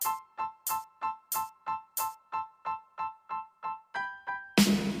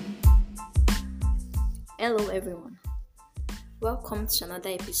Hello, everyone. Welcome to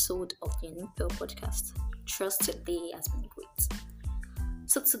another episode of the Unique Pearl podcast. Trust your day has been great.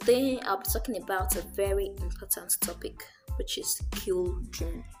 So, today I'll be talking about a very important topic, which is kill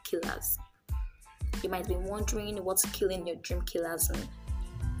dream killers. You might be wondering what's killing your dream killers mean.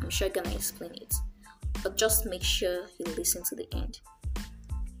 I'm sure I'm gonna explain it, but just make sure you listen to the end.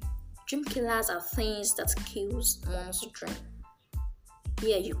 Dream killers are things that kills one's dream.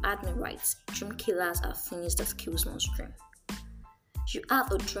 Yeah, you heard me right. Dream killers are things that kills one's dream. You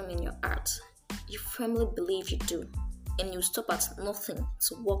have a dream in your heart. You firmly believe you do, and you stop at nothing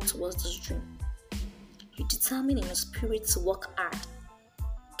to work towards this dream. You determine in your spirit to work hard.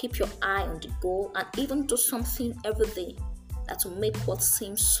 Keep your eye on the goal and even do something every day that will make what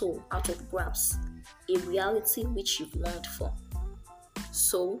seems so out of grasp a reality which you've longed for.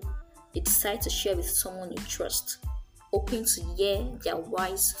 So, you decide to share with someone you trust, hoping to hear their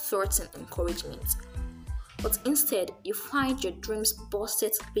wise thoughts and encouragement. But instead, you find your dreams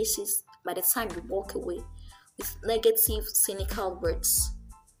busted to pieces by the time you walk away with negative, cynical words.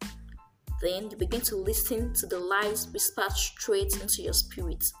 Then you begin to listen to the lies whispered straight into your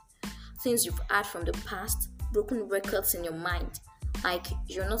spirit. Things you've heard from the past, broken records in your mind, like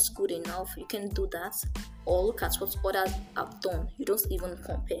you're not good enough, you can't do that, or look at what others have done, you don't even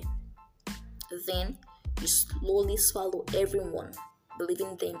compare. Then you slowly swallow everyone,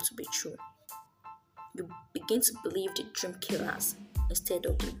 believing them to be true. You begin to believe the dream killers instead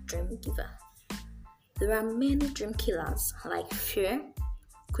of the dream giver. There are many dream killers like fear,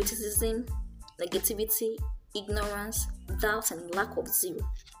 criticism, negativity, ignorance, doubt, and lack of zeal.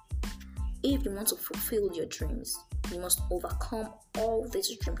 If you want to fulfill your dreams, you must overcome all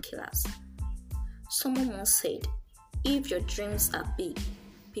these dream killers. Someone once said, if your dreams are big,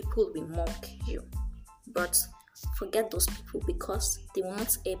 people will mock you. But forget those people because they will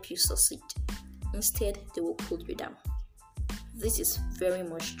not help you succeed. Instead, they will pull you down. This is very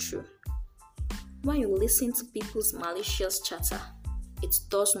much true. When you listen to people's malicious chatter, it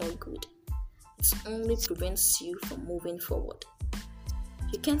does no good. It only prevents you from moving forward.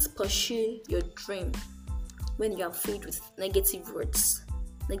 You can't pursue your dream when you are filled with negative words.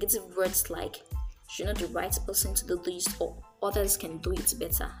 Negative words like, you're not the right person to do this, or others can do it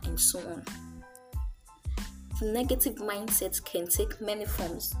better, and so on. The negative mindset can take many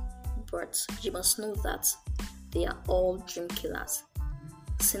forms, but you must know that they are all dream killers.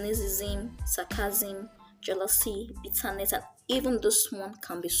 Cynicism, sarcasm, jealousy, bitterness, and even this one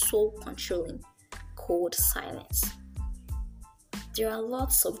can be so controlling, called silence. There are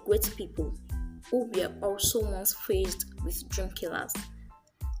lots of great people who were also once faced with dream killers,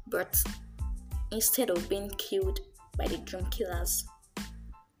 but instead of being killed by the dream killers,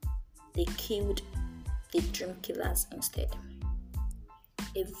 they killed the dream killers instead.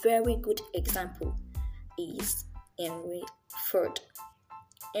 A very good example is Henry Ford.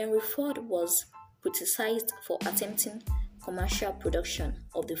 Henry Ford was criticized for attempting commercial production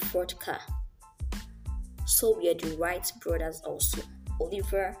of the Ford car. So were the Wright brothers also,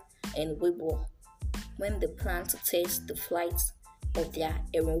 Oliver and Wilbur, when they planned to test the flights of their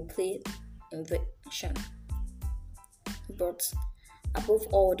aeroplane invention. But above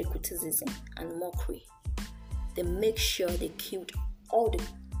all the criticism and mockery, they make sure they killed all the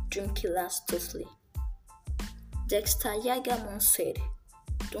dream killers totally. Dexter Yager once said,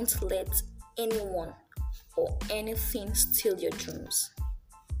 don't let anyone or anything steal your dreams.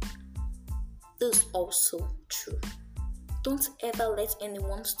 This is also true. Don't ever let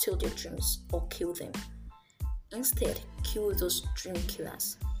anyone steal your dreams or kill them. Instead, kill those dream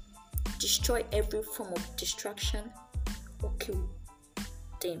killers. Destroy every form of distraction or kill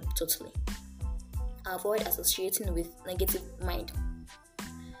them totally. Avoid associating with negative mind.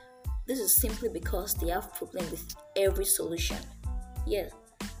 This is simply because they have problem with every solution. Yeah,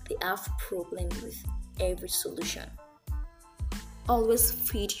 they have problem with every solution. Always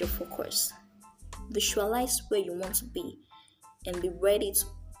feed your focus. Visualize where you want to be and be ready to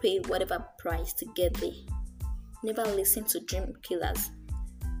pay whatever price to get there. Never listen to dream killers.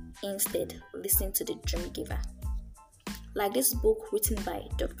 Instead, listen to the dream giver. Like this book written by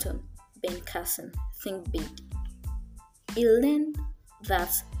Dr. Ben Carson, Think Big. He learned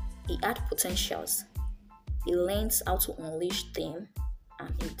that he had potentials. He learned how to unleash them,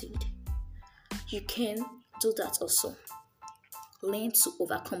 and he did. You can do that also. Learn to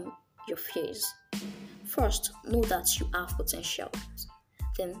overcome your fears. First, know that you have potentials.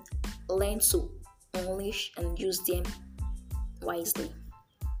 Then, learn to unleash and use them wisely.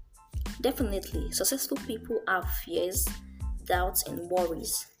 Definitely, successful people have fears, doubts, and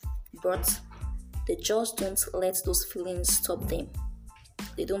worries, but they just don't let those feelings stop them.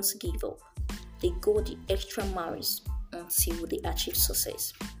 They don't give up. they go the extra miles until they achieve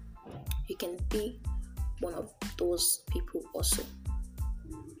success. You can be one of those people also.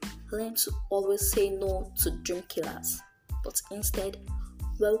 Learn to always say no to dream killers, but instead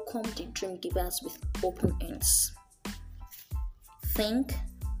welcome the dream givers with open hands. Think,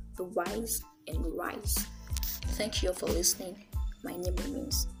 be wise, and rise. Thank you for listening. My name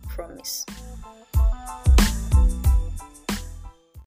remains Promise.